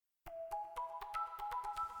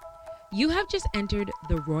You have just entered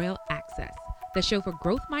the Royal Access, the show for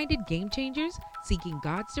growth-minded game changers seeking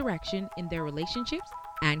God's direction in their relationships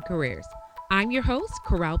and careers. I'm your host,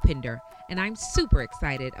 Corral Pinder, and I'm super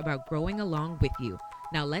excited about growing along with you.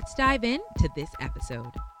 Now let's dive into this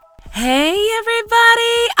episode. Hey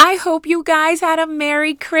everybody! I hope you guys had a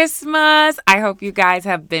Merry Christmas. I hope you guys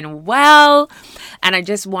have been well. And I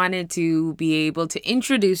just wanted to be able to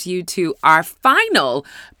introduce you to our final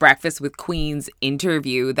Breakfast with Queens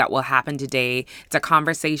interview that will happen today. It's a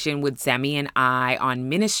conversation with Zemi and I on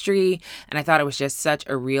ministry. And I thought it was just such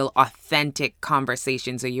a real authentic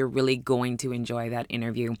conversation. So you're really going to enjoy that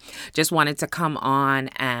interview. Just wanted to come on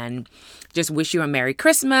and just wish you a Merry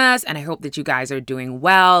Christmas. And I hope that you guys are doing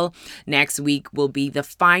well. Next week will be the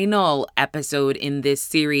final episode in this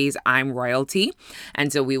series, I'm Royalty.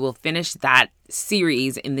 And so we will finish that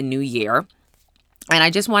series in the new year. And I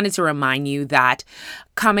just wanted to remind you that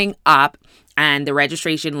coming up, and the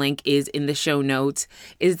registration link is in the show notes,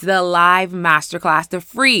 is the live masterclass, the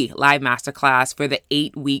free live masterclass for the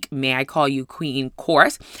 8-week May I Call You Queen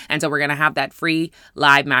course. And so we're going to have that free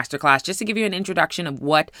live masterclass just to give you an introduction of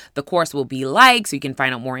what the course will be like, so you can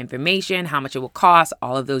find out more information, how much it will cost,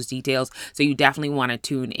 all of those details. So you definitely want to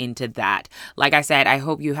tune into that. Like I said, I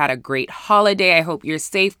hope you had a great holiday. I hope you're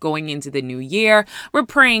safe going into the new year. We're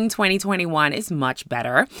praying 2021 is much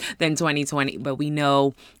better than 2020, but we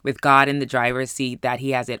know with God in the driver's seat that he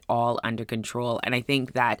has it all under control. And I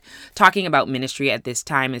think that talking about ministry at this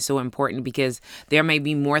time is so important because there may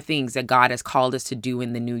be more things that God has called us to do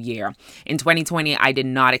in the new year. In 2020, I did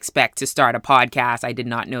not expect to start a podcast. I did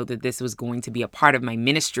not know that this was going to be a part of my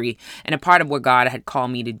ministry and a part of what God had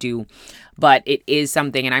called me to do. But it is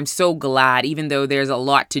something, and I'm so glad, even though there's a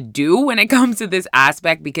lot to do when it comes to this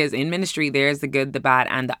aspect, because in ministry, there's the good, the bad,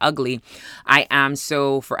 and the ugly. I am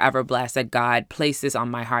so forever blessed that God placed this on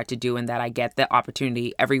my heart to do, and that I get the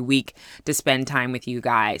opportunity every week to spend time with you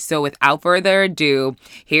guys. So without further ado,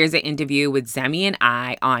 here's an interview with Zemi and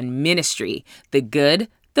I on ministry, the good,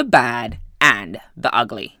 the bad, and the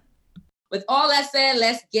ugly. With all that said,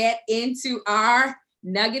 let's get into our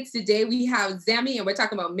nuggets. Today we have Zemi and we're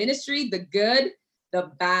talking about ministry, the good,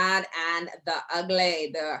 the bad, and the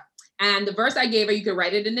ugly. And the verse I gave her, you can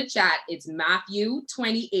write it in the chat. It's Matthew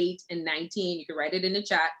 28 and 19. You can write it in the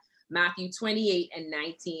chat. Matthew 28 and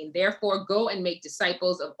 19. Therefore, go and make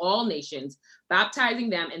disciples of all nations, baptizing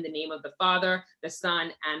them in the name of the Father, the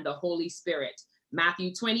Son, and the Holy Spirit.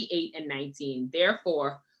 Matthew 28 and 19.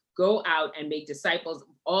 Therefore, go out and make disciples of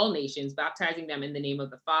all nations, baptizing them in the name of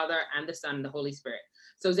the Father and the Son and the Holy Spirit.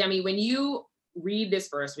 So Zemi, when you read this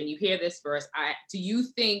verse, when you hear this verse, do you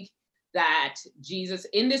think that Jesus,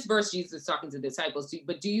 in this verse, Jesus is talking to the disciples,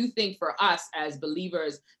 but do you think for us as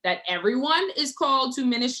believers that everyone is called to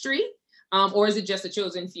ministry, or is it just a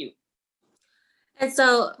chosen few? And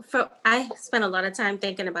so I spent a lot of time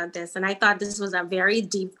thinking about this, and I thought this was a very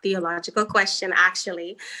deep theological question,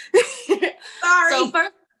 actually. Sorry. So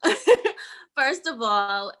first of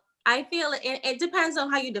all, I feel it depends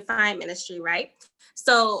on how you define ministry, right?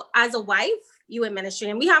 So as a wife, you in ministry,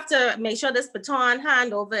 and we have to make sure this baton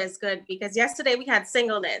handover is good, because yesterday we had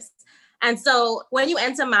singleness. And so when you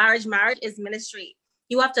enter marriage, marriage is ministry.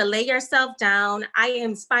 You have to lay yourself down. I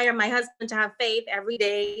inspire my husband to have faith every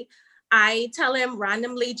day. I tell him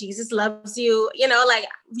randomly, Jesus loves you. Like,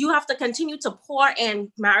 you have to continue to pour in.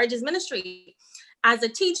 Marriage is ministry. As a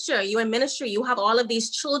teacher, you in ministry, you have all of these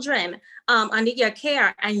children under your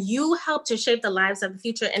care, and you help to shape the lives of the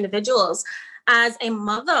future individuals. As a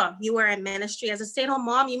mother, you are in ministry. As a stay-at-home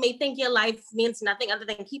mom, you may think your life means nothing other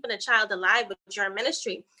than keeping a child alive, but you're in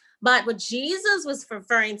ministry. But what Jesus was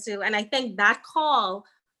referring to, and I think that call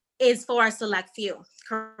is for a select few,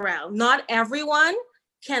 Corral. Not everyone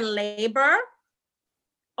can labor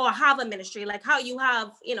or have a ministry, like how you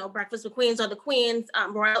have, Breakfast with Queens or the Queens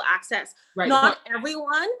Royal Access. Right. Not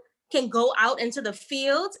everyone can go out into the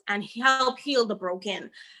field and help heal the broken.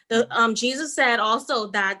 Jesus said also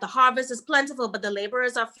that the harvest is plentiful, but the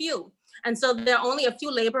laborers are few. And so there are only a few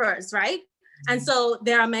laborers, right? And so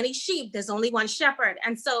there are many sheep. There's only one shepherd.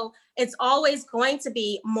 And so it's always going to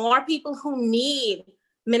be more people who need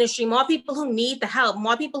ministry, more people who need the help,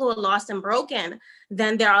 more people who are lost and broken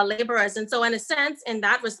than there are laborers. And so in a sense, in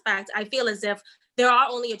that respect, I feel as if there are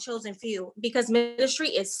only a chosen few, because ministry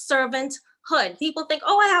is servanthood. People think,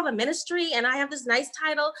 oh, I have a ministry and I have this nice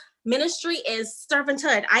title. Ministry is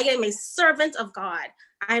servanthood. I am a servant of God.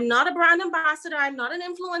 I'm not a brand ambassador. I'm not an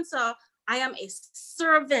influencer. I am a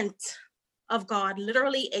servant of God,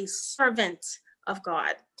 literally a servant of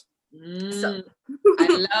God. So. I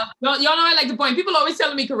love, y'all know I like the point. People always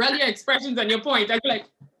telling me, Corellia expressions on your point. I'm like,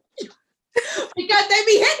 because they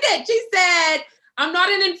be hitting it. She said, I'm not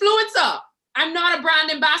an influencer. I'm not a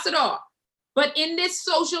brand ambassador. But in this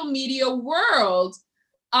social media world,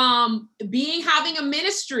 having a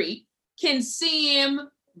ministry can seem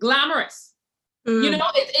glamorous. You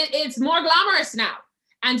know, it's more glamorous now.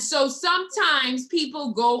 And so sometimes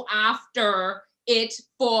people go after it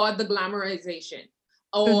for the glamorization.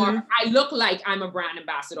 Or I look like I'm a brand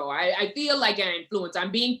ambassador. I feel like an influencer.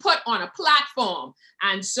 I'm being put on a platform.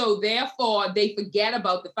 And so therefore they forget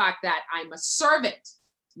about the fact that I'm a servant,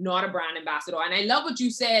 not a brand ambassador. And I love what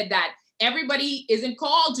you said, that everybody isn't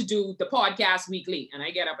called to do the podcast weekly. And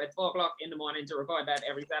I get up at 4:00 in the morning to record that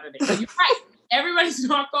every Saturday. So you're right. Everybody's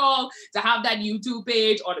not called to have that YouTube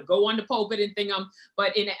page or to go on the pulpit and thing.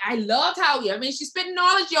 But I loved how, she's spitting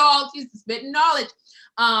knowledge, y'all. She's spitting knowledge.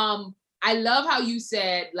 I love how you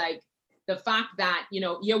said, like, the fact that,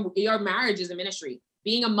 your marriage is a ministry.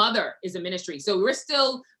 Being a mother is a ministry. So we're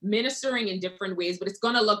still ministering in different ways, but it's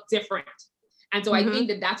going to look different. And so I think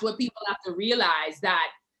that that's what people have to realize, that,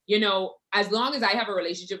 as long as I have a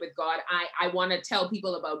relationship with God, I want to tell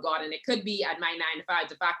people about God. And it could be at my 9 to 5,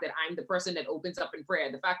 the fact that I'm the person that opens up in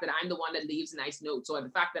prayer, the fact that I'm the one that leaves nice notes, or the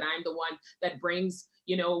fact that I'm the one that brings,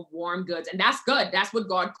 warm goods. And that's good. That's what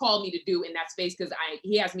God called me to do in that space, because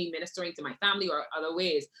he has me ministering to my family or other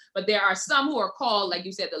ways. But there are some who are called, like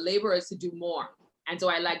you said, the laborers, to do more. And so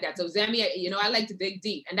I like that. So Zemi, I like to dig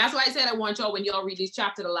deep. And that's why I said I want y'all, when y'all read these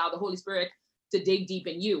chapters, allow the Holy Spirit to dig deep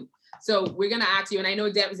in you. So we're going to ask you, and I know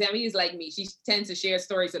Zemi is like me. She tends to share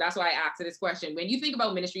stories. So that's why I asked her this question. When you think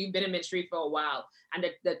about ministry, you've been in ministry for a while, and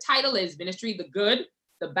the title is Ministry, the Good,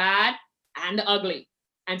 the Bad, and the Ugly.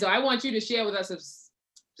 And so I want you to share with us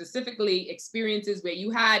specifically experiences where you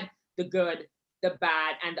had the good, the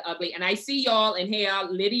bad, and the ugly. And I see y'all in here,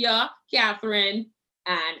 Lydia, Catherine,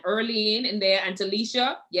 and Erlene in there, and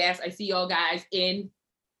Talisha. Yes, I see y'all guys in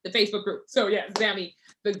the Facebook group. So yeah, Zemi,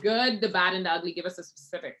 the good, the bad, and the ugly. Give us a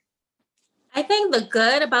specific. I think the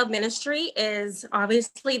good about ministry is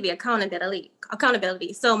obviously the accountability.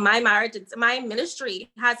 So my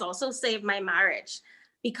ministry has also saved my marriage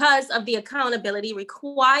because of the accountability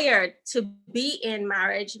required to be in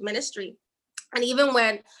marriage ministry. And even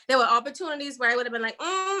when there were opportunities where I would have been like,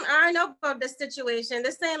 I know about this situation,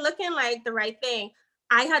 this ain't looking like the right thing,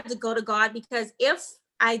 I had to go to God, because if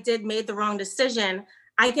I made the wrong decision,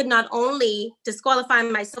 I could not only disqualify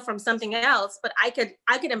myself from something else, but I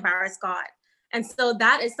could embarrass God. And so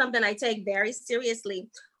that is something I take very seriously.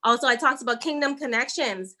 Also, I talked about kingdom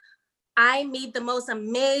connections. I meet the most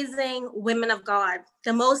amazing women of God,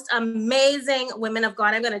 I'm going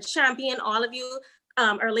to champion all of you.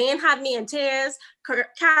 Erlene had me in tears.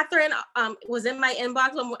 Catherine was in my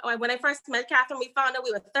inbox. When I first met Catherine, we found out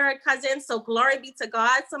we were third cousins. So glory be to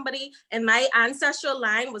God. Somebody in my ancestral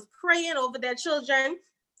line was praying over their children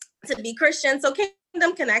to be Christian. So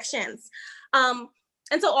kingdom connections.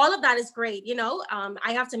 And so all of that is great.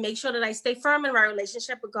 I have to make sure that I stay firm in my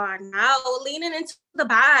relationship with God. Now leaning into the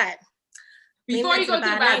bad. Before you go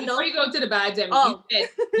to the bad, Zemi,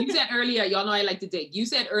 you said earlier, y'all know I like to dig. You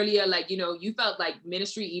said earlier, like, you felt like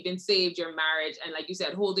ministry even saved your marriage, and like you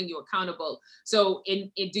said, holding you accountable. So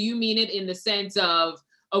do you mean it in the sense of,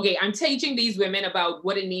 okay, I'm teaching these women about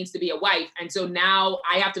what it means to be a wife, and so now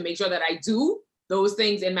I have to make sure that I do those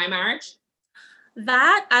things in my marriage?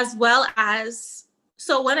 That, as well as,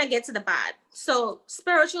 so when I get to the bad, so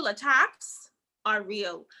spiritual attacks are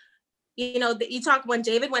real. You talk when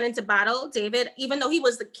David went into battle, even though he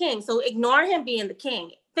was the king, so ignore him being the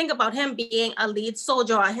king. Think about him being a lead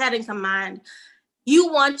soldier or head in command.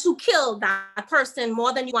 You want to kill that person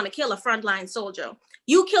more than you want to kill a frontline soldier.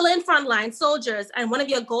 You kill in frontline soldiers, and one of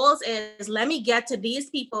your goals is, let me get to these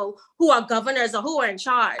people who are governors or who are in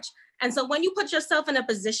charge. And so when you put yourself in a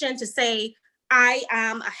position to say, I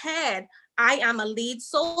am a head, I am a lead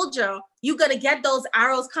soldier, you're going to get those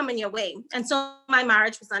arrows coming your way. And so my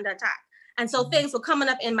marriage was under attack. And so things were coming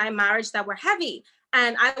up in my marriage that were heavy.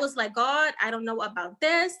 And I was like, God, I don't know about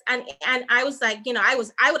this. And I was like,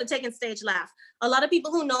 I would have taken stage left. A lot of people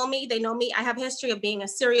who know me, they know me. I have a history of being a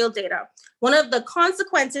serial dater. One of the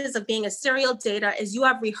consequences of being a serial dater is you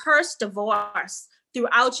have rehearsed divorce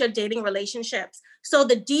throughout your dating relationships. So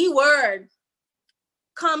the D word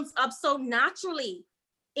comes up so naturally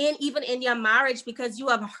even in your marriage, because you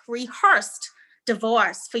have rehearsed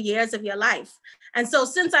divorce for years of your life. And so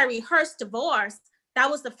since I rehearsed divorce, that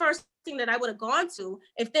was the first thing that I would have gone to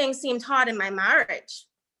if things seemed hard in my marriage.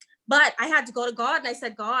 But I had to go to God, and I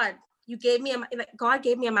said, God, God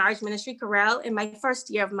gave me a marriage ministry, Corel, in my first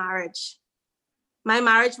year of marriage. My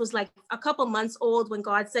marriage was like a couple months old when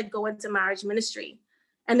God said, go into marriage ministry.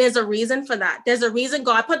 And there's a reason for that. There's a reason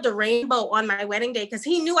God put the rainbow on my wedding day, because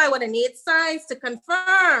he knew I would have needed signs to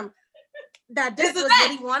confirm that this was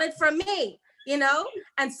what he wanted from me, you know?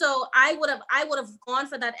 And so I would have gone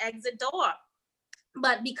for that exit door.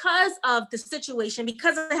 But because of the situation,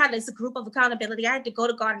 because I had this group of accountability, I had to go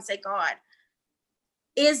to God and say, God,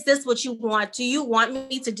 is this what you want? Do you want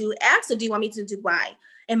me to do X or do you want me to do Y?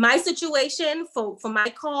 In my situation, for my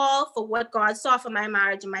call, for what God saw for my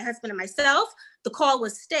marriage and my husband and myself, the call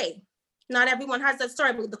was stay. Not everyone has that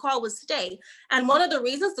story, but the call was stay. And one of the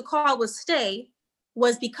reasons the call was stay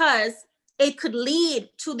was because it could lead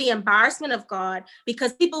to the embarrassment of God,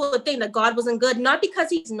 because people would think that God wasn't good, not because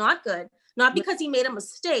he's not good, not because he made a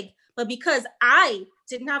mistake, but because I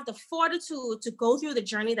didn't have the fortitude to go through the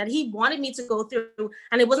journey that he wanted me to go through.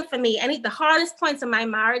 And it wasn't for me. The hardest points in my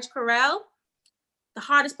marriage, Corel, the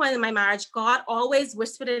hardest point in my marriage, God always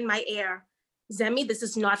whispered in my ear, Zemi, this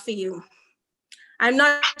is not for you. I'm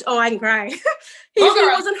not, I'm crying. He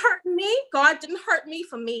wasn't hurting me. God didn't hurt me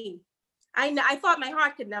for me. I thought my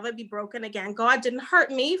heart could never be broken again. God didn't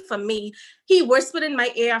hurt me for me. He whispered in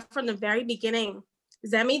my ear from the very beginning,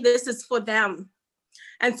 Zemi, this is for them.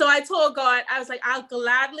 And so I told God, I was like, I'll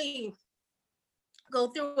gladly go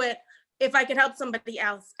through it if I could help somebody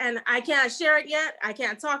else. And I can't share it yet. I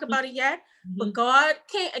can't talk about it yet. Mm-hmm. But God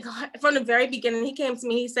came from the very beginning. He came to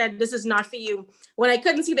me. He said, this is not for you. When I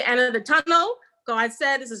couldn't see the end of the tunnel, God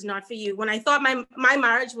said, this is not for you. When I thought my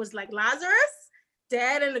marriage was like Lazarus,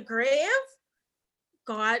 dead in the grave,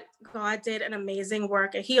 God did an amazing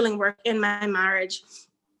work, a healing work in my marriage.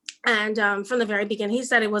 And from the very beginning, he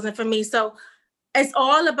said it wasn't for me. So it's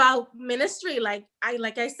all about ministry. Like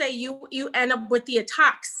I say, you end up with the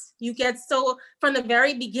attacks. You get so, from the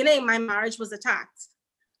very beginning, my marriage was attacked.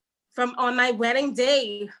 From on my wedding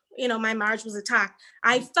day, my marriage was attacked.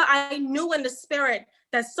 I knew in the spirit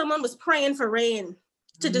that someone was praying for rain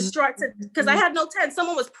to destroy, because I had no tent.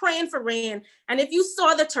 Someone was praying for rain. And if you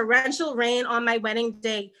saw the torrential rain on my wedding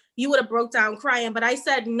day, you would have broke down crying. But I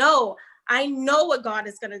said, no, I know what God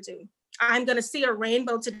is going to do. I'm going to see a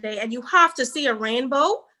rainbow today. And you have to see a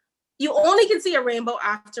rainbow. You only can see a rainbow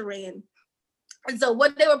after rain. And so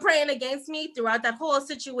what they were praying against me throughout that whole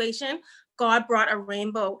situation, God brought a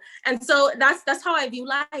rainbow. And so that's how I view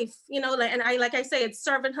life, like I say, it's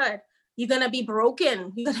servanthood. You're going to be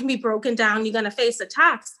broken. You're going to be broken down. You're going to face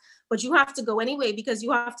attacks, but you have to go anyway, because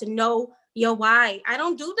you have to know your why. I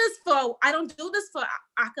don't do this for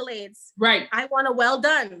accolades. Right. I want a well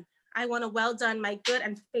done. My good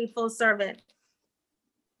and faithful servant.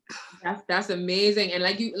 That's amazing. And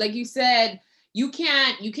like you said, you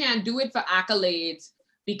can't do it for accolades,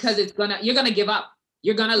 because you're going to give up.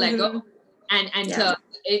 You're going to let go. And yeah.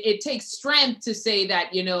 It takes strength to say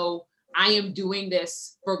that, I am doing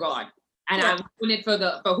this for God. And I'm doing it for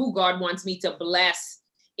who God wants me to bless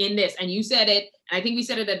in this. And you said it, and I think we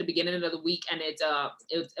said it at the beginning of the week, and it's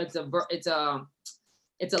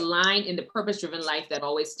a line in the Purpose-Driven Life that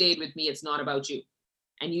always stayed with me. It's not about you.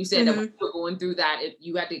 And you said that when you were going through that,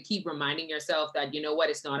 you had to keep reminding yourself that,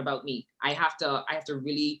 it's not about me. I have to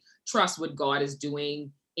really trust what God is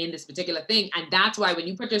doing in this particular thing. And that's why when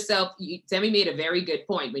you put yourself, Zemi made a very good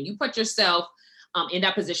point. When you put yourself in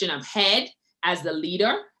that position of head, as the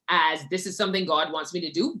leader, as this is something God wants me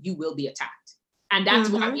to do, you will be attacked. And that's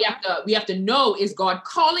why we have to know, is God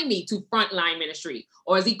calling me to frontline ministry,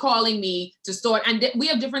 or is he calling me to start? And we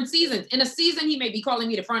have different seasons. In a season, he may be calling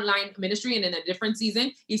me to frontline ministry, and in a different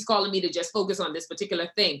season, he's calling me to just focus on this particular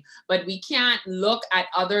thing. But we can't look at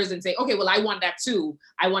others and say, okay, well, I want that too,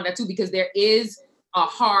 because there is a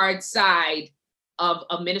hard side of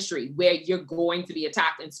ministry where you're going to be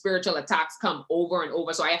attacked, and spiritual attacks come over and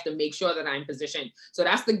over. So I have to make sure that I'm positioned. So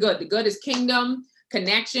that's the good. The good is kingdom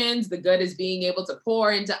connections. The good is being able to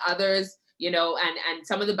pour into others, and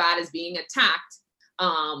some of the bad is being attacked.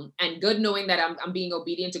 And good knowing that I'm being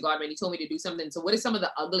obedient to God when he told me to do something. So what is some of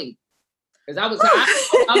the ugly? Because that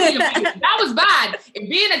was bad. If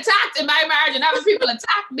being attacked in my marriage and having people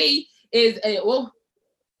attack me is,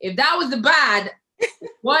 if that was the bad,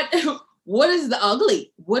 what is the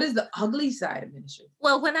ugly? What is the ugly side of ministry?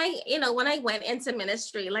 Well, when I went into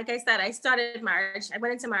ministry, like I said, I started marriage. I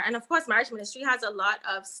went into marriage, and of course, marriage ministry has a lot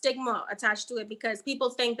of stigma attached to it, because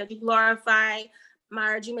people think that you glorify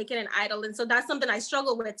marriage, you make it an idol. And so that's something I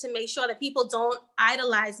struggle with, to make sure that people don't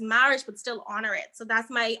idolize marriage, but still honor it. So that's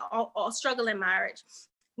my all struggle in marriage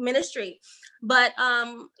ministry. But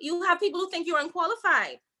you have people who think you're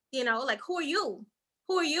unqualified, like, who are you?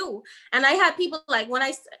 Who are you? And I had people like, when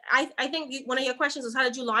I think one of your questions was, how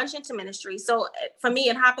did you launch into ministry? So for me,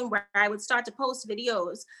 it happened where I would start to post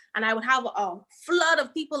videos, and I would have a flood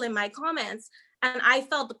of people in my comments. And I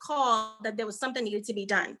felt the call that there was something needed to be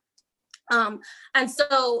done. And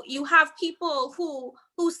so you have people who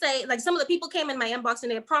who say, like some of the people came in my inbox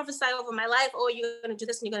and they prophesy over my life, oh, you're going to do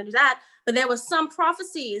this and you're going to do that. But there were some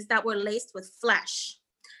prophecies that were laced with flesh.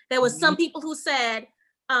 There was some people who said,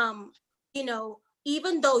 you know,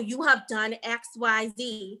 even though you have done X, Y,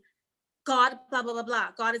 Z, God, blah, blah, blah, blah.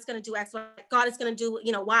 God is going to do X, Y. God is going to do,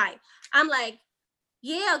 you know, Y. I'm like,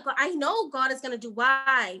 yeah, I know God is going to do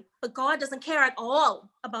Y, but God doesn't care at all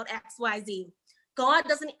about X, Y, Z. God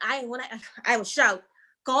doesn't, I will shout,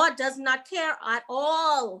 God does not care at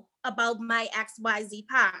all about my X, Y, Z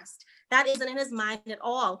past. That isn't in his mind at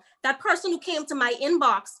all. That person who came to my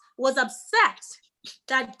inbox was upset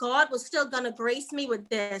that God was still going to grace me with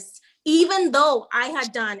this, even though I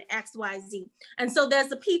had done X, Y, Z. And so there's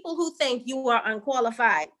the people who think you are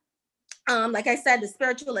unqualified. Like I said, the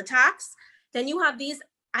spiritual attacks. Then you have these,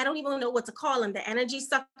 I don't even know what to call them, the energy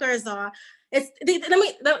suckers, or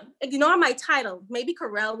ignore my title. Maybe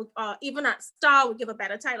Corel, even Star would give a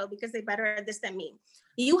better title because they're better at this than me.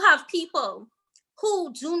 You have people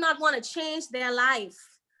who do not want to change their life,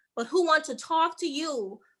 but who want to talk to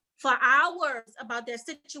you for hours about their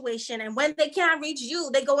situation. And when they can't reach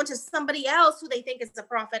you, they go into somebody else who they think is a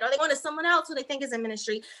prophet, or they go into someone else who they think is in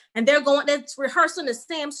ministry. And they're rehearsing the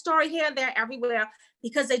same story here, there, everywhere,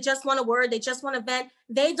 because they just want a word. They just want to vent.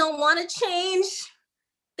 They don't want to change.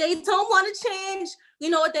 They don't want to change.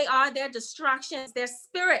 You know what they are? They're distractions. They're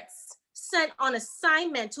spirits sent on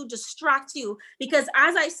assignment to distract you. Because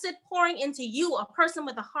as I sit pouring into you, a person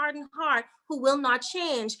with a hardened heart who will not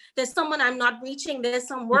change, there's someone I'm not reaching, there's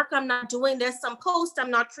some work I'm not doing, there's some post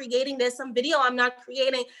I'm not creating, there's some video I'm not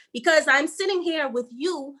creating, because I'm sitting here with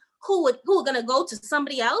you who are going to go to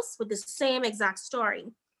somebody else with the same exact story.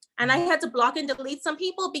 And I had to block and delete some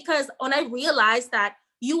people because when I realized that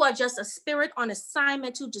you are just a spirit on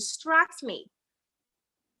assignment to distract me,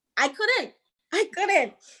 I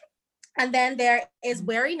couldn't. And then there is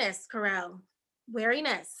weariness, Corel.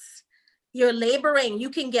 Weariness. You're laboring, you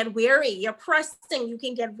can get weary. You're pressing, you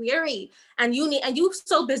can get weary. And you're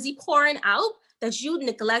so busy pouring out that you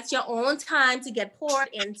neglect your own time to get poured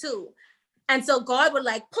into. And so God would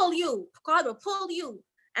like pull you. God will pull you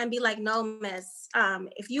and be like, no, miss,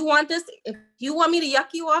 if you want me to yuck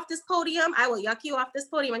you off this podium, I will yuck you off this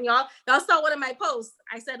podium. And y'all saw one of my posts.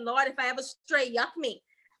 I said, Lord, if I ever stray, yuck me.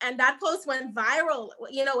 And that post went viral,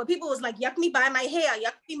 you know, when people was like, yuck me by my hair,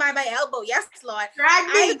 yuck me by my elbow. Yes, Lord.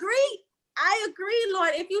 I agree, Lord.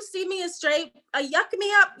 If you see me as straight, yuck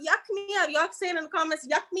me up. Y'all saying in the comments,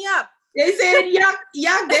 yuck me up. They said,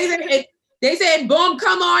 yuck. They said, boom,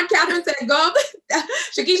 come on. Catherine said, go.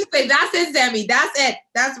 Shakisha said, that's it, Zemi. That's it.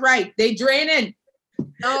 That's right. They draining.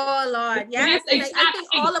 Oh, Lord. Yes. Exactly. I think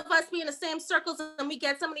all of us be in the same circles and we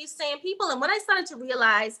get some of these same people. And when I started to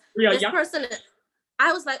realize this person,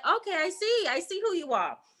 I was like, okay, I see who you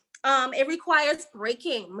are. It requires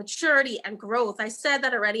breaking, maturity, and growth. I said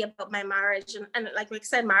that already about my marriage. And like Rick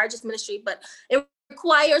said, marriage is ministry, but it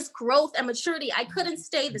requires growth and maturity. I couldn't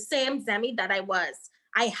stay the same Zemi that I was.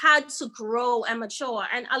 I had to grow and mature.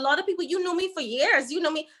 And a lot of people, you knew me for years. You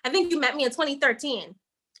know me. I think you met me in 2013.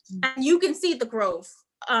 And you can see the growth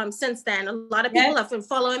since then. A lot of people have been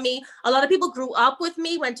following me. A lot of people grew up with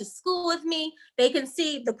me, went to school with me. They can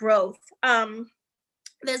see the growth.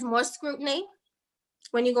 There's more scrutiny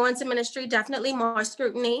when you go into ministry, definitely more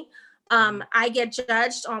scrutiny. I get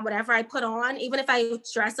judged on whatever I put on, even if I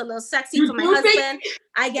dress a little sexy for my husband.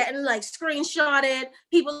 I get like screenshotted,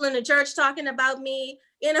 people in the church talking about me,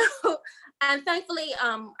 you know. And thankfully,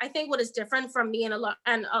 I think what is different from me and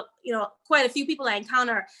you know, quite a few people I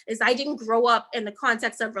encounter is I didn't grow up in the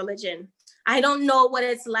context of religion. I don't know what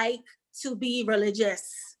it's like to be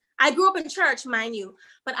religious. I grew up in church, mind you,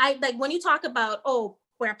 but I like when you talk about, oh,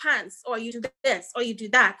 wear pants, or you do this, or you do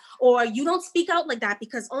that, or you don't speak out like that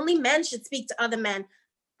because only men should speak to other men.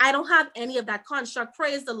 I don't have any of that construct.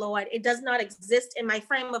 Praise the Lord. It does not exist in my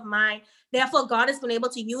frame of mind. Therefore, God has been able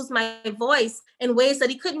to use my voice in ways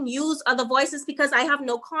that he couldn't use other voices because I have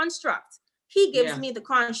no construct. He gives me the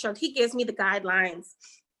construct. He gives me the guidelines.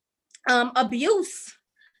 Abuse.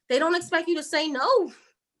 They don't expect you to say no.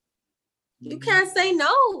 You can't say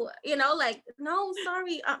no, you know, like, no,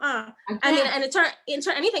 sorry, I mean, and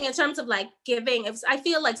anything in terms of like giving, if I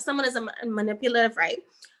feel like someone is manipulative, right?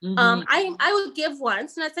 I would give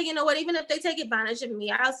once and I say, you know what, even if they take advantage of me,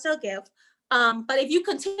 I'll still give. But if you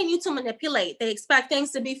continue to manipulate, they expect things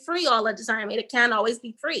to be free all the time. It can't always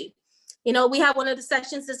be free. You know, we had one of the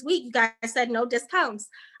sessions this week. You guys said no discounts.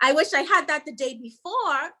 I wish I had that the day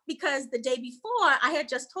before, because the day before I had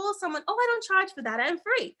just told someone, oh, I don't charge for that. I'm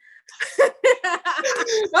free.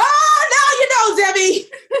 Oh, now you know,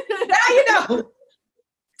 Debbie. Now you know.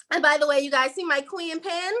 And by the way, you guys see my queen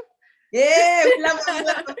pin? Yeah, we love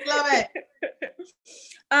it, love it.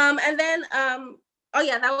 And then oh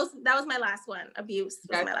yeah, that was my last one. Abuse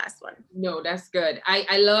was my last one. No, that's good.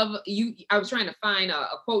 I love you. I was trying to find a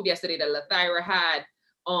quote yesterday that Lathyra had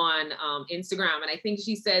on Instagram, and I think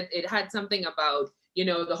she said it had something about,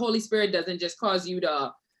 the Holy Spirit doesn't just cause you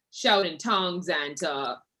to shout in tongues and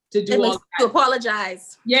to do it makes you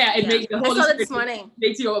apologize. Yeah, it makes the Holy Spirit this morning.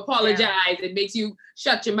 Makes you apologize. Yeah. It makes you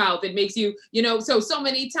shut your mouth. It makes you, so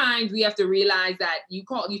many times we have to realize that you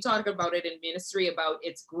talk about it in ministry about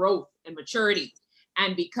its growth and maturity.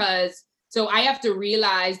 And so I have to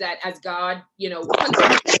realize that as God, puts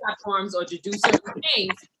on platforms or to do certain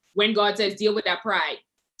things, when God says, deal with that pride,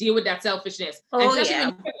 deal with that selfishness. And especially when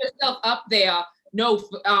you put yourself up there, no,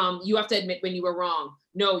 you have to admit when you were wrong.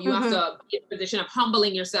 No, you have to be in a position of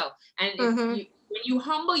humbling yourself. And when you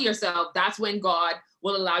humble yourself, that's when God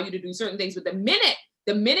will allow you to do certain things. But the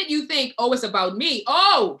minute you think, oh, it's about me,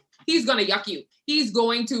 he's going to yuck you. He's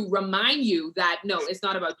going to remind you that, no, it's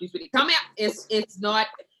not about you, sweetie. Come here. It's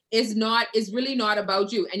really not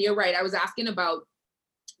about you. And you're right. I was asking about,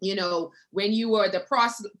 when you were the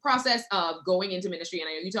process of going into ministry, and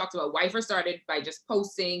I know you talked about Wifer started by just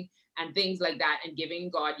posting and things like that and giving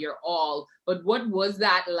God your all. But what was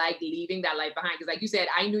that like, leaving that life behind? Because like you said,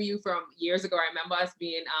 I knew you from years ago. I remember us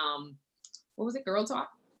being, what was it? Girl Talk?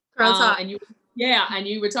 Girl Talk. And you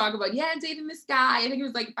would talk about, dating this guy. I think he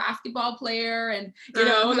was like a basketball player and,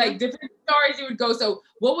 like different stories you would go. So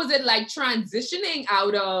what was it like transitioning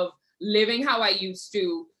out of living how I used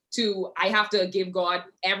to I have to give God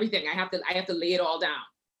everything. I have to lay it all down.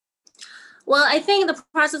 Well, I think the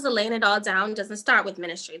process of laying it all down doesn't start with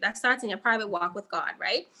ministry. That starts in your private walk with God,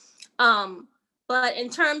 right? But in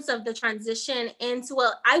terms of the transition into,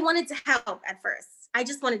 I wanted to help at first. I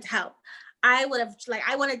just wanted to help. I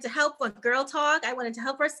wanted to help with Girl Talk. I wanted to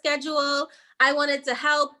help her schedule. I wanted to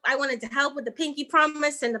help with the Pinky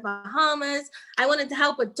Promise in the Bahamas. I wanted to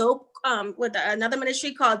help with with another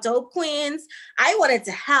ministry called Dope Queens. I wanted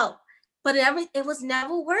to help. But it was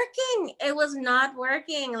never working. It was not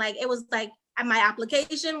working. It was like my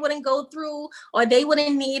application wouldn't go through or they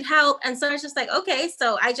wouldn't need help. And so it's just like, okay,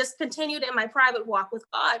 so I just continued in my private walk with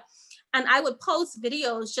God. And I would post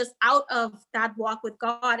videos just out of that walk with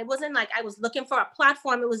God. It wasn't like I was looking for a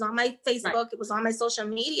platform. It was on my Facebook. Right. It was on my social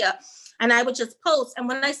media. And I would just post. And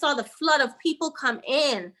when I saw the flood of people come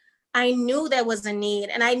in, I knew there was a need.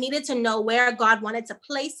 And I needed to know where God wanted to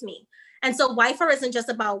place me. And so Wifer isn't just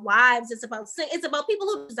about wives. It's about people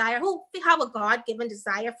who have a God-given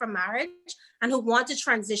desire for marriage and who want to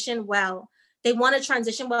transition well. They want to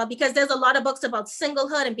transition well because there's a lot of books about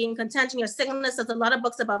singlehood and being content in your singleness. There's a lot of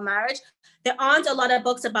books about marriage. There aren't a lot of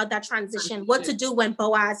books about that transition, what to do when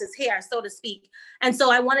Boaz is here, so to speak. And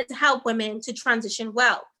so I wanted to help women to transition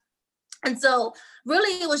well. And so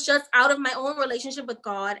really it was just out of my own relationship with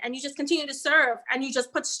God, and you just continue to serve and you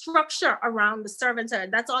just put structure around the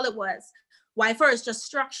servanthood. That's all it was. Wifer is just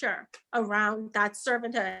structure around that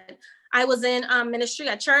servanthood. I was in ministry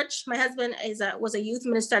at church. My husband was a youth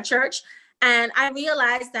minister at church. And I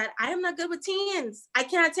realized that I am not good with teens. I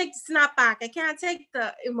can't take the snapback. I can't take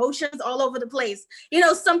the emotions all over the place.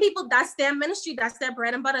 Some people, that's their ministry. That's their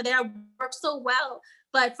bread and butter. They work so well.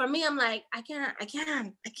 But for me, I'm like, I can't.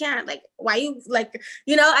 Like, why you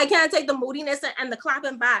I can't take the moodiness and the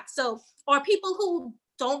clapping back. So, or people who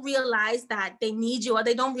don't realize that they need you or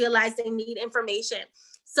they don't realize they need information.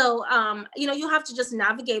 So, you have to just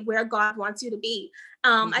navigate where God wants you to be.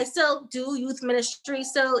 I still do youth ministry,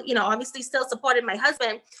 still, obviously still supported my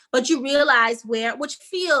husband, but you realize which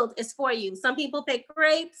field is for you. Some people pick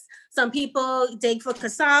grapes, some people dig for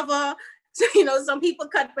cassava, some people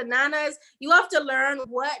cut bananas. You have to learn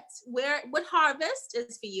what harvest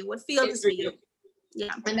is for you, what field is for you.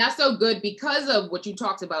 Yeah. And that's so good because of what you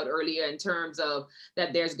talked about earlier in terms of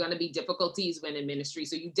that there's going to be difficulties when in ministry.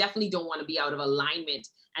 So you definitely don't want to be out of alignment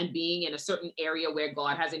and being in a certain area where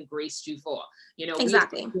God hasn't graced you for,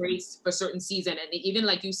 exactly. Grace for certain season. And even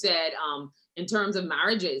like you said, in terms of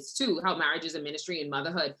marriages too, how marriages and ministry and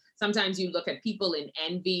motherhood, sometimes you look at people in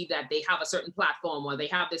envy that they have a certain platform or they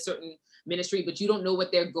have this certain ministry, but you don't know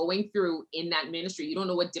what they're going through in that ministry. You don't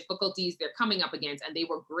know what difficulties they're coming up against, and they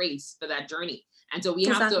were graced for that journey. And so we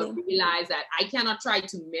have to realize that I cannot try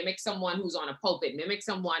to mimic someone who's on a pulpit, mimic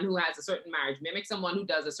someone who has a certain marriage, mimic someone who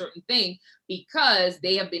does a certain thing, because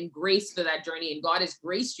they have been graced for that journey, and God has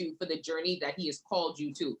graced you for the journey that he has called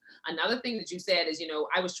you to. Another thing that you said is,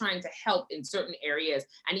 I was trying to help in certain areas.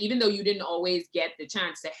 And even though you didn't always get the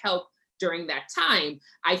chance to help during that time,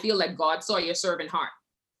 I feel like God saw your servant heart.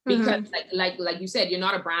 because like you said, you're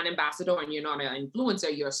not a brand ambassador and you're not an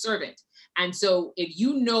influencer, you're a servant. And so if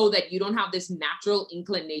you know that you don't have this natural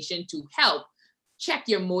inclination to help, check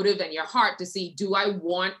your motive and your heart to see, do I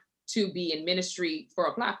want to be in ministry for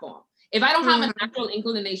a platform? If I don't have a natural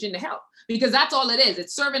inclination to help, because that's all it is,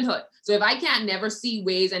 it's servanthood. So if I can't never see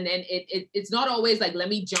ways, and then it's not always like, let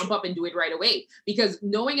me jump up and do it right away, because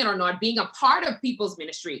knowing it or not, being a part of people's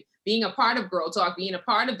ministry, being a part of Girl Talk, being a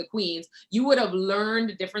part of the Queens, you would have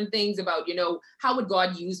learned different things about, you know, how would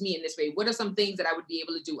God use me in this way? What are some things that I would be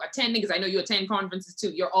able to do? Attending, because I know you attend conferences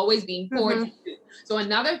too. You're always being poured into. So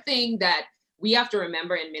another thing that we have to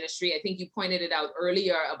remember in ministry, I think you pointed it out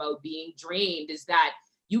earlier about being drained, is that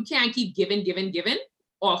you can't keep giving,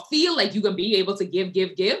 or feel like you can be able to give,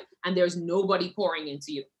 and there's nobody pouring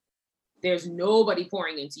into you. There's nobody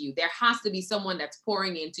pouring into you. There has to be someone that's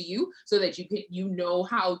pouring into you so that you know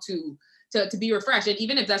how to be refreshed. And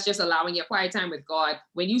even if that's just allowing your quiet time with God,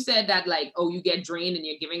 when you said that, like, oh, you get drained and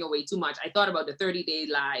you're giving away too much, I thought about the 30-day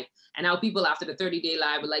live, and how people after the 30-day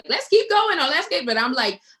live were like, let's keep going, or let's get, but I'm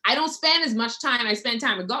like, I don't spend as much time. I spend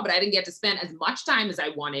time with God, but I didn't get to spend as much time as I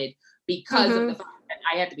wanted because of the fact that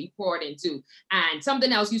I had to be poured into. And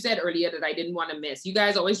something else you said earlier that I didn't want to miss. You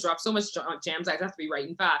guys always drop so much gems. I have to be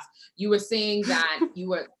writing fast. You were saying that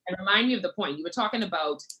and remind me of the point. You were talking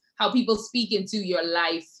about how people speak into your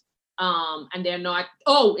life, and they're not,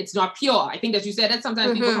 it's not pure. I think that you said that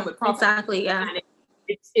sometimes people come with prophecy. Exactly, yeah.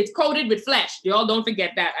 It's coated with flesh. Y'all don't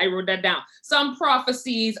forget that. I wrote that down. Some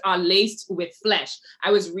prophecies are laced with flesh.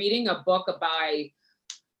 I was reading a book by,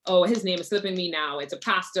 his name is slipping me now. It's a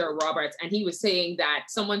pastor, Roberts, and he was saying that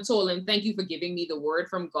someone told him, thank you for giving me the word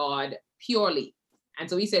from God purely. And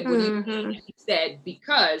so he said, what do you mean? He said,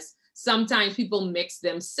 because sometimes people mix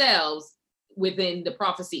themselves within the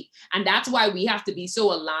prophecy. And that's why we have to be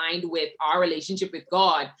so aligned with our relationship with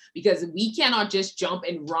God, because we cannot just jump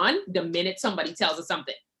and run the minute somebody tells us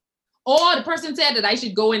something. Or the person said that I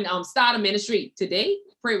should go and start a ministry today.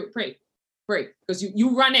 Pray, because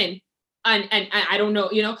you run in and I don't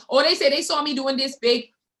know, you know, or they say they saw me doing this big.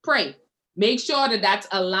 Pray, make sure that that's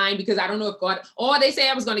aligned, because I don't know if God, or they say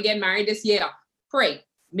I was going to get married this year. Pray,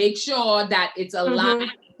 make sure that it's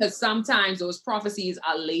aligned. Because sometimes those prophecies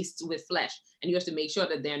are laced with flesh, and you have to make sure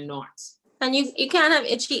that they're not. And you can't have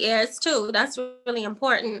itchy ears too. That's really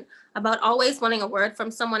important, about always wanting a word from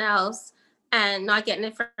someone else and not getting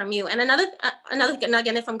it from you. And another not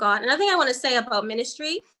getting it from God. Another thing I want to say about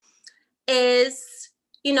ministry is,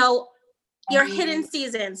 you know, your hidden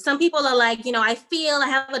seasons. Some people are like, you know, I feel I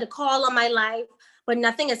have a call on my life, but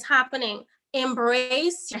nothing is happening.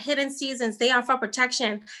 Embrace your hidden seasons. They are for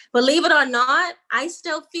protection. Believe it or not, I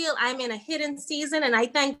still feel I'm in a hidden season, and I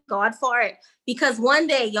thank God for it, because one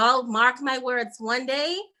day, y'all mark my words, one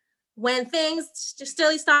day when things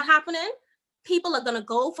still start happening, people are going to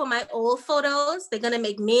go for my old photos. They're going to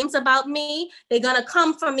make memes about me. They're going to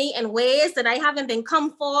come for me in ways that I haven't been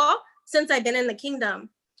come for since I've been in the kingdom.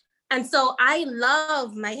 And so I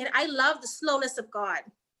love the slowness of God.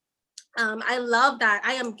 I love that.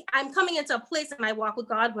 I'm coming into a place in my walk with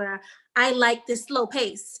God where I like this slow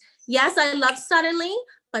pace. Yes, I love suddenly,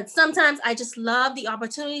 but sometimes I just love the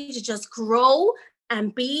opportunity to just grow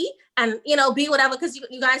and be whatever. Because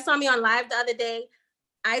you guys saw me on live the other day.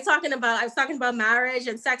 I was talking about marriage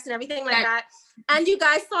and sex and everything like that. And you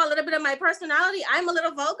guys saw a little bit of my personality. I'm a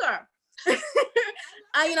little vulgar.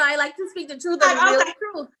 I like to speak the truth and the real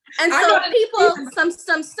truth. And so people,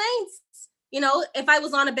 some saints, you know, if I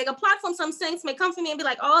was on a bigger platform, some saints may come for me and be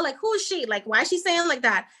like, oh, like, who is she? Like, why is she saying like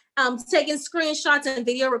that? Taking screenshots and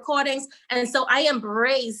video recordings. And so I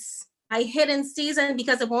embrace my hidden season,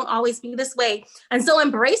 because it won't always be this way. And so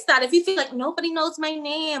embrace that. If you feel like nobody knows my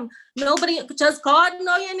name, does God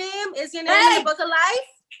know your name? Is your name in the book of life?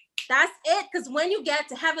 That's it. Because when you get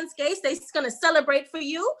to heaven's gates, they're going to celebrate for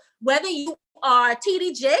you, whether you are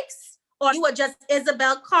TD Jakes or you are just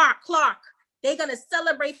Isabel Clark. They're going to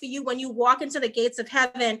celebrate for you when you walk into the gates of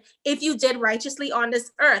heaven, if you did righteously on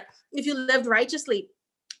this earth, if you lived righteously.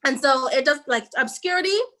 And so it does, like,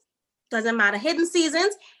 obscurity, doesn't matter. Hidden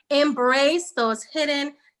seasons, embrace those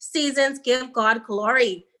hidden seasons. Give God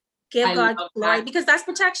glory. Give God glory, because that's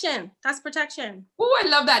protection. That's protection. Oh, I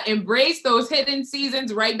love that. Embrace those hidden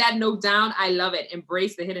seasons. Write that note down. I love it.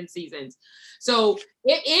 Embrace the hidden seasons. So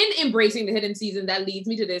in embracing the hidden season, that leads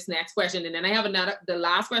me to this next question. And then I have the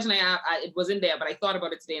last question I have, it wasn't there, but I thought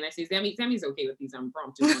about it today. And I say, Sammy's okay with these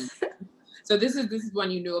impromptu ones. So this is one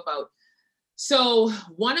you knew about. So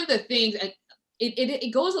one of the things,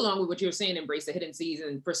 it goes along with what you're saying, embrace the hidden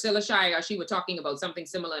season. Priscilla Shirer, she was talking about something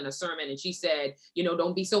similar in a sermon, and she said, you know,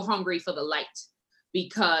 don't be so hungry for the light,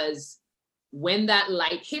 because when that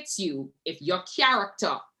light hits you, if your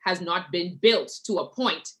character has not been built to a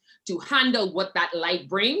point to handle what that light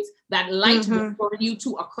brings, that light will burn you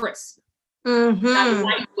to a crisp. That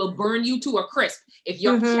light will burn you to a crisp if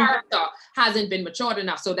your character hasn't been matured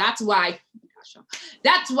enough. So that's why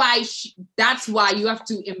you have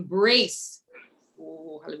to embrace.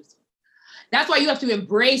 That's why you have to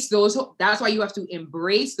embrace those. That's why you have to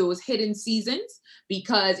embrace those hidden seasons,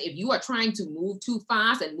 because if you are trying to move too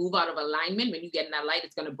fast and move out of alignment, when you get in that light,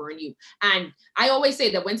 it's going to burn you. And I always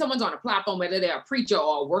say that when someone's on a platform, whether they're a preacher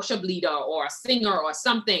or a worship leader or a singer or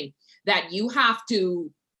something, that you have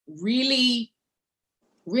to really,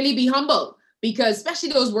 really be humble, because especially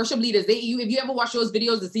those worship leaders, if you ever watch those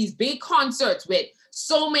videos, it's these big concerts with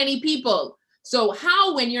so many people. So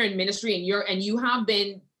how, when you're in ministry and you have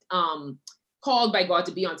been called by God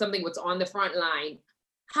to be on something what's on the front line,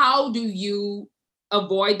 how do you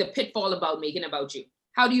avoid the pitfall about making about you?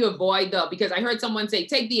 How do you avoid because I heard someone say,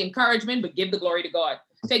 take the encouragement, but give the glory to God.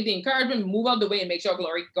 Take the encouragement, move out the way, and make sure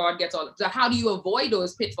God gets all. So how do you avoid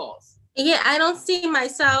those pitfalls? Yeah, I don't see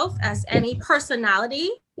myself as any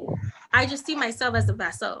personality. I just see myself as a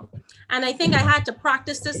vessel. And I think I had to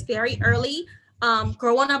practice this very early.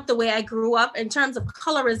 Growing up the way I grew up in terms of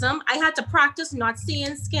colorism, I had to practice not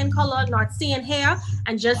seeing skin color, not seeing hair,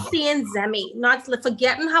 and just seeing Zemi, not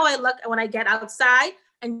forgetting how I look when I get outside,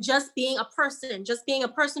 and just being a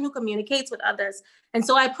person who communicates with others. And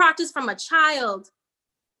so I practiced from a child,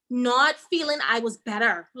 not feeling I was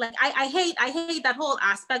better. Like I hate that whole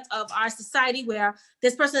aspect of our society where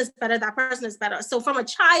this person is better, that person is better. So from a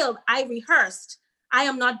child, I rehearsed, I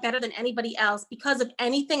am not better than anybody else because of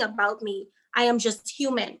anything about me. I am just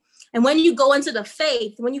human. And when you go into the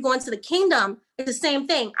faith, when you go into the kingdom, it's the same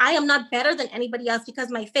thing. I am not better than anybody else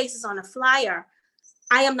because my face is on a flyer.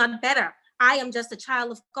 I am not better. I am just a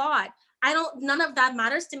child of God. None of that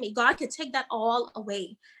matters to me. God could take that all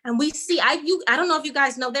away. And we see, I don't know if you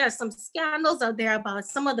guys know, there are some scandals out there about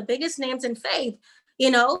some of the biggest names in faith,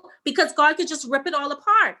 because God could just rip it all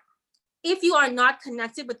apart. If you are not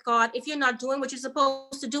connected with God, if you're not doing what you're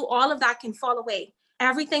supposed to do, all of that can fall away.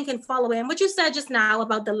 Everything can fall away. And what you said just now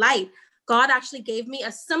about the light, God actually gave me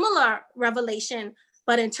a similar revelation,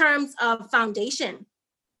 but in terms of foundation.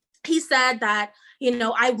 He said that,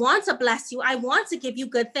 I want to bless you. I want to give you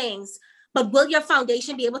good things, but will your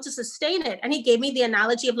foundation be able to sustain it? And he gave me the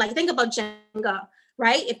analogy of think about Jenga,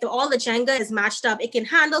 right? If all the Jenga is matched up, it can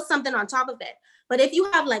handle something on top of it. But if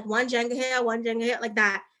you have one Jenga here, like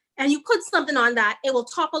that, and you put something on that, it will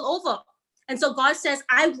topple over. And so God says,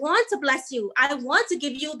 I want to bless you. I want to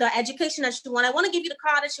give you the education that you want. I want to give you the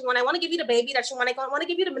car that you want. I want to give you the baby that you want. I want to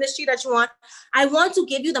give you the ministry that you want. I want to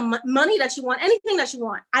give you the money that you want, anything that you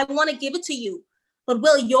want. I want to give it to you. But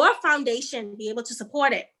will your foundation be able to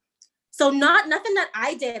support it? So nothing that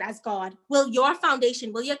I did as God. Will your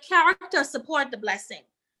foundation, will your character support the blessing?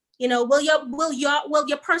 Will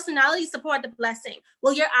your personality support the blessing?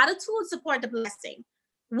 Will your attitude support the blessing?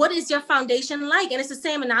 What is your foundation like? And it's the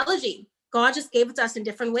same analogy. God just gave it to us in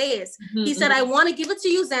different ways. He said, I want to give it to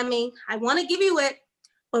you, Zemi. I want to give you it.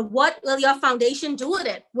 But what will your foundation do with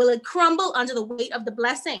it? Will it crumble under the weight of the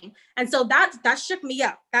blessing? And so that shook me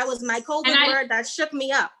up. That was my COVID word that shook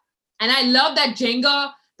me up. And I love that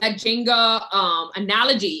Jenga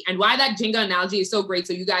analogy, and why that Jenga analogy is so great.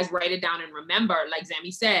 So you guys write it down and remember, like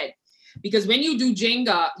Zemi said, because when you do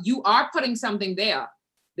Jenga, you are putting something there.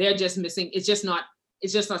 They're just missing. It's just not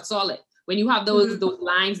solid. When you have those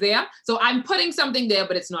lines there. So I'm putting something there,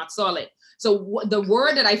 but it's not solid. So the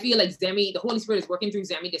word that I feel like Zemi, the Holy Spirit is working through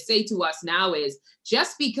Zemi to say to us now is,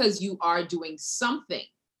 just because you are doing something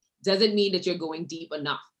doesn't mean that you're going deep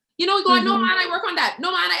enough. God, no man, I work on that.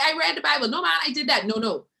 No man, I read the Bible. No man, I did that.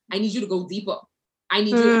 No. I need you to go deeper. I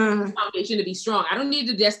need your foundation to be strong. I don't need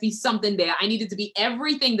to just be something there. I need it to be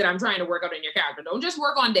everything that I'm trying to work out in your character. Don't just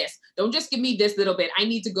work on this. Don't just give me this little bit. I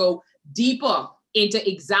need to go deeper into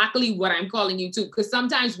exactly what I'm calling you to. Because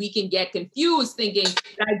sometimes we can get confused thinking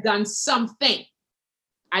that I've done something.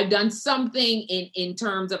 I've done something in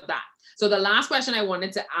terms of that. So the last question I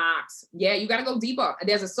wanted to ask, you got to go deeper.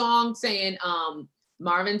 There's a song saying,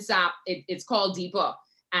 Marvin Sapp, it's called Deeper.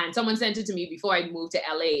 And someone sent it to me before I moved to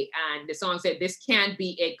LA. And the song said, this can't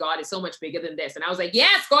be it. God is so much bigger than this. And I was like,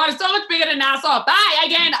 yes, God is so much bigger than Nassau. Bye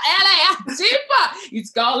again, LA, deeper. He's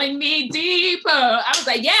calling me deeper. I was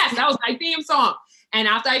like, yes, that was my theme song. And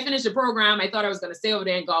after I finished the program, I thought I was going to stay over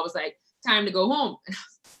there. And God was like, time to go home. And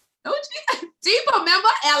I was like, deeper, remember?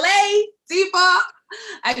 LA, deeper.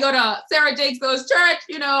 I go to Sarah Jakes goes church,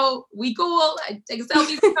 we cool. I take a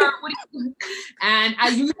selfie with her. And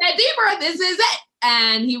you said deeper, this is it.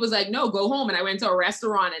 And he was like, no, go home. And I went to a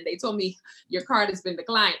restaurant and they told me, your card has been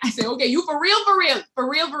declined. I said, okay, you for real,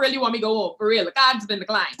 you want me to go home? For real, the card's been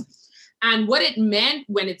declined. And what it meant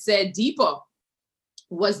when it said deeper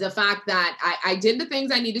was the fact that I did the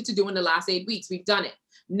things I needed to do in the last 8 weeks. We've done it.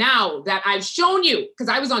 Now that I've shown you, because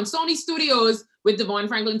I was on Sony Studios with Devon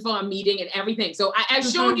Franklin for a meeting and everything. So I've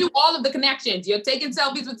shown you all of the connections. You're taking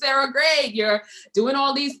selfies with Sarah Gray. You're doing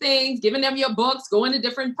all these things, giving them your books, going to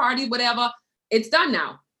different parties, whatever. It's done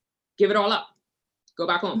now. Give it all up. Go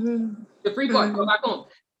back home. The free part, go back home.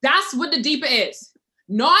 That's what the deeper is.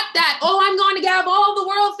 Not that, oh, I'm going to have all the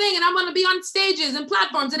world thing and I'm going to be on stages and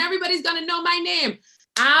platforms and everybody's going to know my name.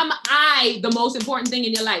 Am I the most important thing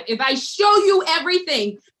in your life? If I show you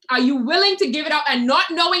everything, are you willing to give it up and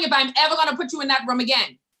not knowing if I'm ever going to put you in that room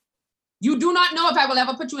again? You do not know if I will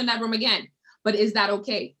ever put you in that room again. But is that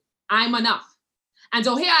okay? I'm enough. And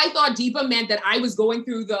so here I thought deeper meant that I was going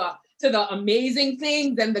through to the amazing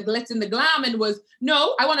things and the glitz and the glam, and was,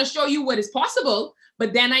 no, I want to show you what is possible.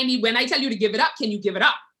 But then when I tell you to give it up, can you give it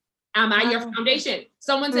up? Am I your foundation?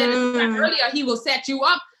 Someone said earlier, he will set you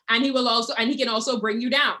up and he can also bring you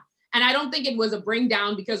down. And I don't think it was a bring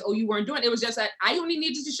down because, oh, you weren't doing it. It was just that I only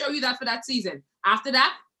needed to show you that for that season. After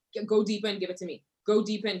that, go deeper and give it to me. Go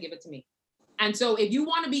deeper and give it to me. And so if you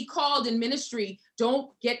want to be called in ministry, don't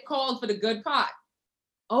get called for the good part.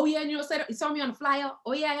 Oh yeah, you saw me on the flyer.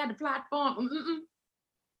 Oh yeah, I had the platform.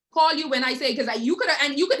 Call you when I say, because you could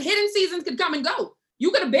hidden seasons could come and go.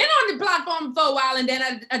 You could have been on the platform for a while, and then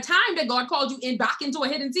at a time that God called you back into a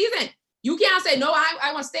hidden season. You can't say, no,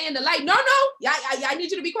 I want to stay in the light. No, I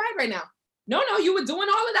need you to be quiet right now. No, you were doing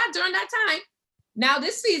all of that during that time. Now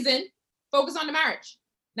this season, focus on the marriage.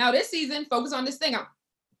 Now this season, focus on this thing.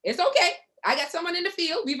 It's okay. I got someone in the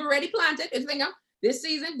field. We've already planted this thing. This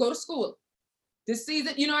season, go to school. This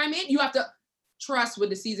season, you know what I mean? You have to trust what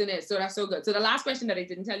the season is. So that's so good. So the last question that I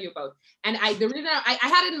didn't tell you about, and the reason I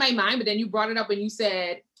had it in my mind, but then you brought it up when you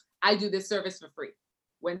said, I do this service for free.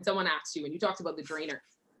 When someone asks you, and you talked about the drainer.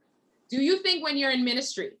 Do you think when you're in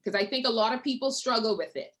ministry, because I think a lot of people struggle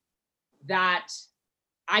with it, that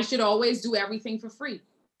I should always do everything for free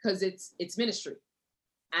because it's ministry,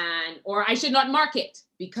 or I should not market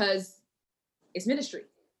because it's ministry?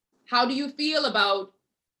 How do you feel about,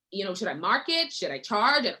 should I market? Should I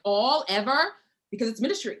charge at all, ever? Because it's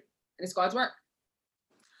ministry and it's God's work.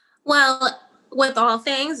 Well, with all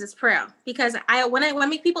things, it's prayer. Because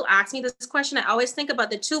when people ask me this question, I always think about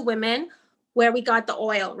the two women where we got the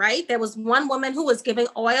oil, right? There was one woman who was giving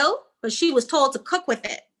oil, but she was told to cook with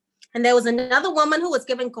it. And there was another woman who was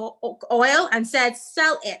giving oil and said,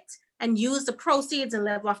 sell it and use the proceeds and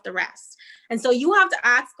live off the rest. And so you have to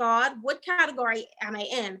ask God, what category am I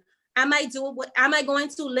in? Am I going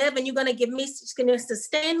to live and you're going to give me, going to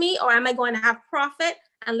sustain me, or am I going to have profit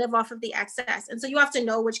and live off of the excess? And so you have to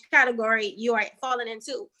know which category you are falling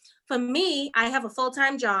into. For me, I have a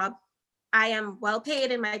full-time job. I am well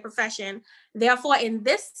paid in my profession. Therefore, in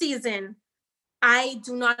this season, I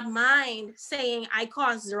do not mind saying I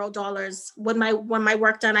cost $0 when my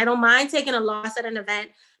work done. I don't mind taking a loss at an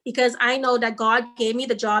event because I know that God gave me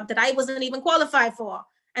the job that I wasn't even qualified for.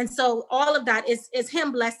 And so all of that is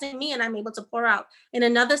him blessing me, and I'm able to pour out. In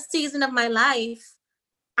another season of my life,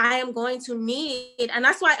 I am going to need, and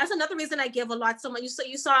that's another reason I give a lot. So much.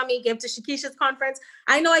 You saw me give to Shakisha's conference.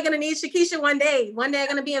 I know I'm going to need Shakisha one day. One day I'm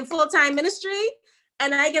going to be in full-time ministry,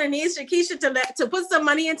 and I'm going to need Shakisha to put some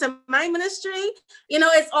money into my ministry.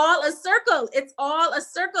 It's all a circle. It's all a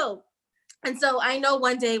circle. And so I know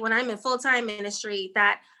one day when I'm in full-time ministry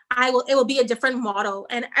that it will be a different model,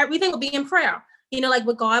 and everything will be in prayer. Like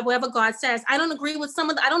with God, whatever God says. I don't agree with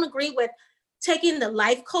I don't agree with taking the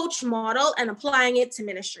life coach model and applying it to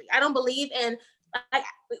ministry. I don't believe in,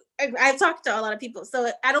 I've talked to a lot of people.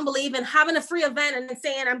 So I don't believe in having a free event and then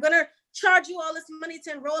saying, I'm going to charge you all this money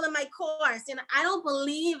to enroll in my course. I don't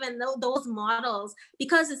believe in those models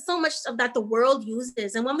because it's so much of that the world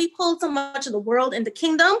uses. And when we pull so much of the world in the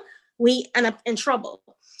kingdom, we end up in trouble.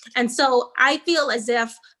 And so I feel as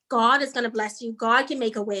if God is going to bless you. God can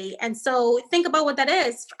make a way. And so think about what that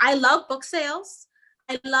is. I love book sales.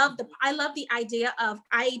 I love the idea of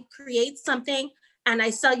I create something and I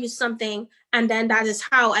sell you something, and then that is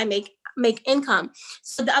how I make income.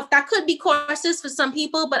 So that could be courses for some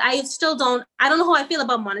people, but I don't know how I feel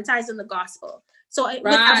about monetizing the gospel. So with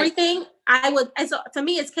everything, for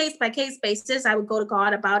me, it's case by case basis. I would go to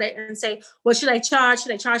God about it and say, well, should I charge?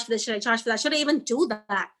 Should I charge for this? Should I charge for that? Should I even do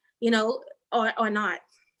that? Or not?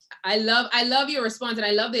 I love your response, and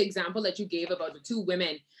I love the example that you gave about the two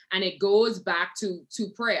women, and it goes back to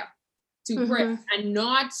prayer, prayer, and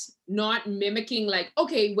not mimicking like,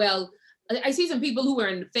 okay, well, I see some people who are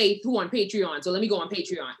in faith who on Patreon. So let me go on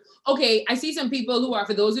Patreon. Okay, I see some people who are,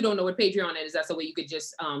 for those who don't know what Patreon is, that's the way you could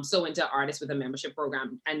just sew into artists with a membership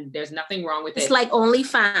program. And there's nothing wrong with it. It's like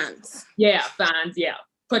OnlyFans. Yeah, fans, yeah.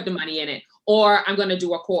 Put the money in it. Or I'm gonna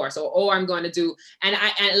do a course, or I'm gonna do, and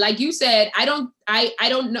like you said, I don't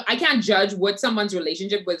know, I can't judge what someone's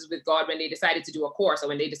relationship was with God when they decided to do a course, or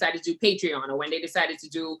when they decided to do Patreon, or when they decided to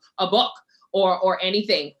do a book or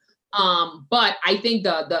anything. But I think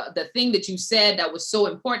the thing that you said that was so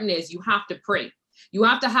important is you have to pray. You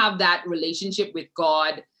have to have that relationship with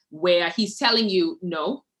God where he's telling you,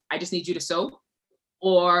 no, I just need you to sow,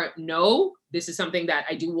 or no, this is something that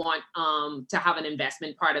I do want to have an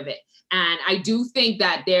investment part of it. And I do think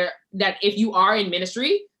that that if you are in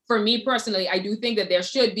ministry, for me personally, I do think that there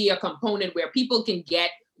should be a component where people can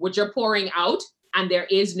get what you're pouring out and there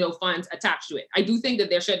is no funds attached to it. I do think that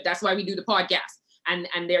there should, that's why we do the podcast. And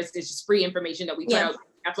there's this just free information that we put out.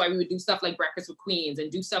 That's why we would do stuff like Breakfast with Queens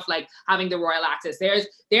and do stuff like having the Royal Access.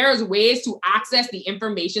 There's ways to access the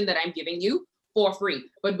information that I'm giving you for free.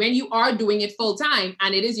 But when you are doing it full time,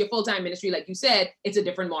 and it is your full-time ministry, like you said, it's a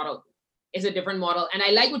different model. It's a different model. And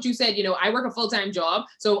I like what you said, I work a full-time job.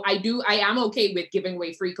 So I am okay with giving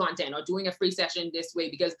away free content or doing a free session this way,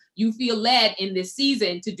 because you feel led in this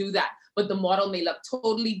season to do that. But the model may look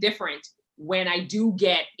totally different when I do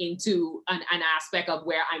get into an aspect of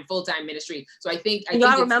where I'm full-time ministry. So I think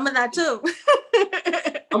y'all remember that too.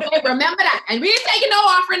 Okay, remember that. And we ain't taking no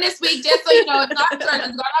offering this week, just so you know. It's not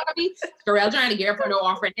going to be Sherelle trying to get her for no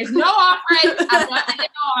offering. There's no offering. I want to get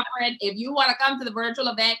no offering. If you want to come to the virtual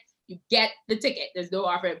event, you get the ticket. There's no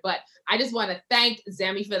offering. But I just want to thank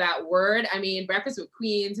Zemi for that word. I mean, Breakfast with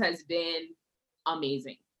Queens has been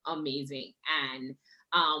amazing. And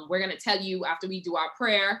we're going to tell you after we do our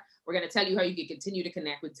prayer, we're going to tell you how you can continue to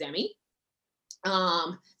connect with Zemi.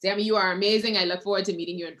 Zemi, you are amazing. I look forward to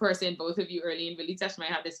meeting you in person. Both of you, Early and Really touched my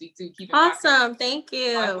heart this week too. Keep it awesome. Thank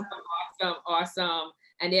you. Awesome.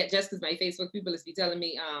 And yet, just because my Facebook people is be telling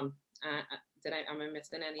me, am I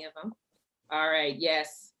missing any of them? All right.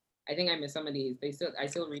 Yes. I think I missed some of these. I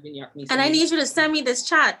still reading your. And I need you to send me this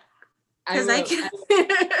chat. Because I can't.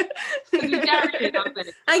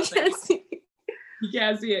 I can't see. You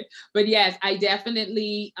can't see it. But yes, I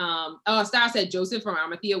definitely, Star said Joseph from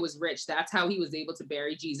Arimathea was rich. That's how he was able to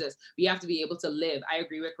bury Jesus. We have to be able to live. I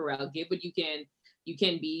agree with Corel. Give what you can. You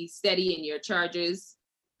can be steady in your charges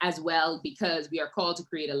as well, because we are called to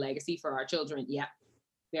create a legacy for our children. Yeah,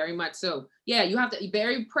 very much so. Yeah, you have to be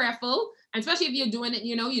very prayerful. And especially if you're doing it,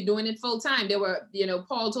 you're doing it full time. There were,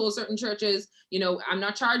 Paul told certain churches, I'm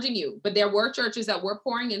not charging you, but there were churches that were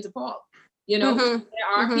pouring into Paul. There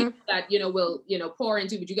are people that, will, pour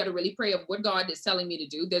into, but you got to really pray of what God is telling me to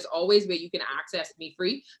do. There's always where you can access me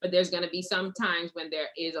free, but there's going to be some times when there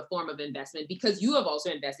is a form of investment, because you have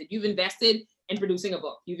also invested. You've invested in producing a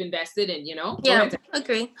book. You've invested in, Yeah,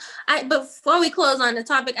 agree. Before we close on the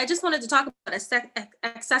topic, I just wanted to talk about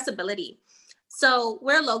accessibility. So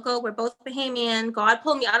we're local. We're both Bahamian. God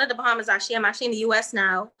pulled me out of the Bahamas. Actually, I'm actually in the US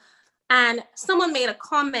now. And someone made a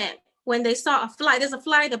comment when they saw a flyer. There's a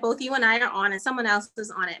flyer that both you and I are on, and someone else is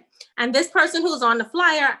on it. And this person who's on the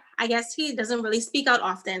flyer, I guess he doesn't really speak out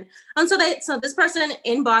often. And so this person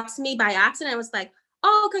inboxed me by accident and was like,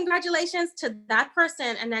 oh, congratulations to that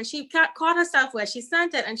person. And then she caught herself where she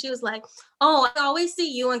sent it. And she was like, oh, I always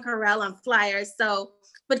see you and Corel on flyers.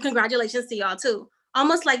 But congratulations to y'all too.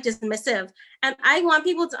 Almost like dismissive. And I want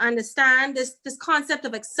people to understand this concept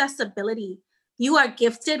of accessibility. You are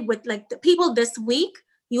gifted with, like, the people this week,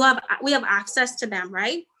 we have access to them,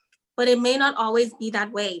 right? But it may not always be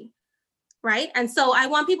that way, right? And so I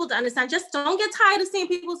want people to understand, just don't get tired of seeing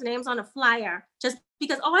people's names on a flyer just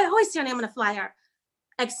because, oh, I always see your name on a flyer.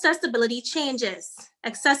 Accessibility changes.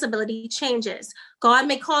 God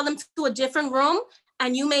may call them to a different room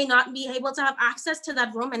and you may not be able to have access to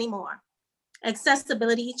that room anymore.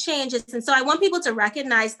 Accessibility changes. And so I want people to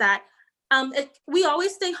recognize that we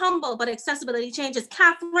always stay humble, but accessibility changes.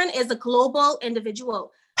 Catherine is a global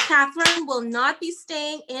individual. Catherine will not be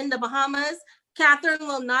staying in the Bahamas. Catherine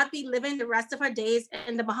will not be living the rest of her days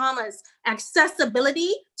in the Bahamas.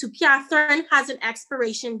 Accessibility to Catherine has an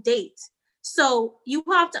expiration date. So you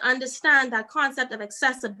have to understand that concept of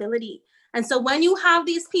accessibility. And so when you have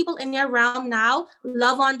these people in your realm now,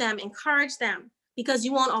 love on them, encourage them, because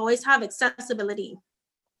you won't always have accessibility.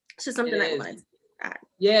 It's just something I wanted.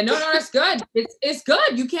 Yeah, no, that's good. It's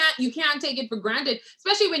good. You can't take it for granted,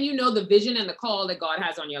 especially when you know the vision and the call that God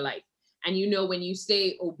has on your life. And when you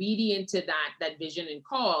stay obedient to that vision and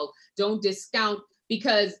call, don't discount,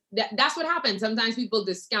 because that's what happens. Sometimes people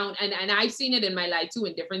discount, and I've seen it in my life too,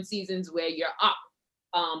 in different seasons where you're up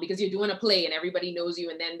because you're doing a play and everybody knows you.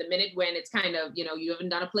 And then the minute when it's kind of, you know, you haven't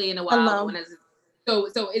done a play in a while, no one has, so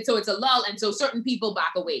it's a lull. And so certain people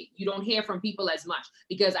back away. You don't hear from people as much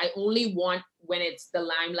because I only want when it's the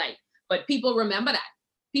limelight. But people remember that.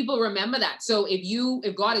 People remember that. So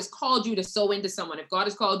if God has called you to sow into someone, if God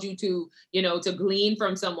has called you to, you know, to glean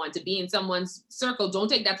from someone, to be in someone's circle, don't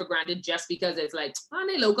take that for granted just because it's like, man,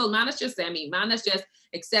 they local, man, that's just semi, man, that's just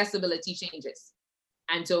accessibility changes.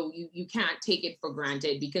 And so you can't take it for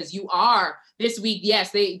granted because you are this week.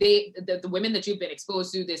 Yes, the women that you've been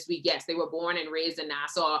exposed to this week, yes, they were born and raised in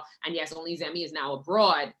Nassau. And yes, only Zemi is now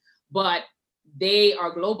abroad, but they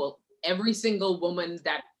are global. Every single woman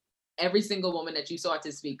that you saw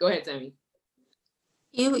this week. Go ahead, Zemi.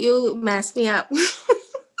 You messed me up.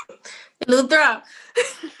 Luther.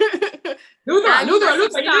 Luther.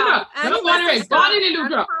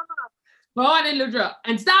 Born in Luther.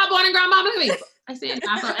 And stop born in Grandmama. I say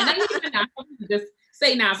Nassau. And I didn't even Nassau. Just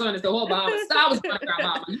say Nassau and it's the whole Bahamas. Star was born in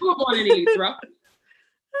Grandmama. You were born in Luther.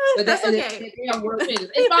 But that's okay. They are world changes.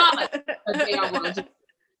 It's Bahamas. But they are world changes.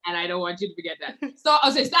 And I don't want you to forget that. So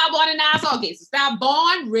I'll say stop born in Nassau. Okay, so stop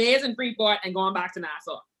born, raised in Freeport, and going back to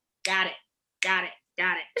Nassau. Got it.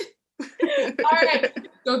 All right.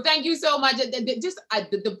 So thank you so much.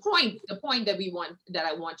 The point that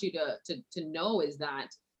I want you to know is that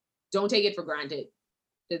don't take it for granted.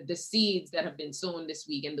 The seeds that have been sown this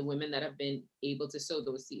week and the women that have been able to sow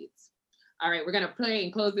those seeds. All right, we're going to pray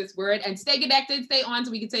and close this word and stay connected, stay on so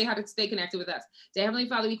we can say how to stay connected with us. So Heavenly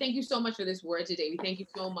Father, we thank you so much for this word today. We thank you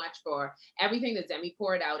so much for everything that Zemi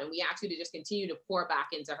poured out. And we ask you to just continue to pour back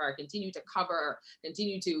into her, continue to cover her,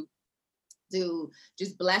 continue to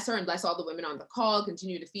just bless her and bless all the women on the call,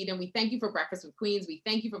 continue to feed them. We thank you for Breakfast with Queens. We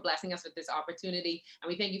thank you for blessing us with this opportunity. And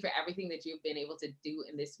we thank you for everything that you've been able to do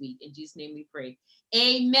in this week. In Jesus' name we pray.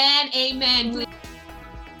 Amen. Please.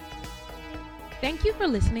 Thank you for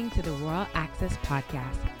listening to the Royal Access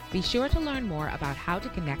Podcast. Be sure to learn more about how to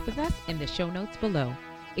connect with us in the show notes below.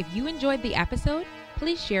 If you enjoyed the episode,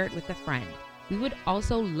 please share it with a friend. We would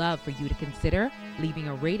also love for you to consider leaving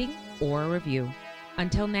a rating or a review.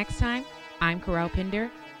 Until next time, I'm Corel Pinder,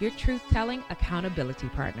 your truth-telling accountability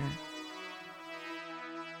partner.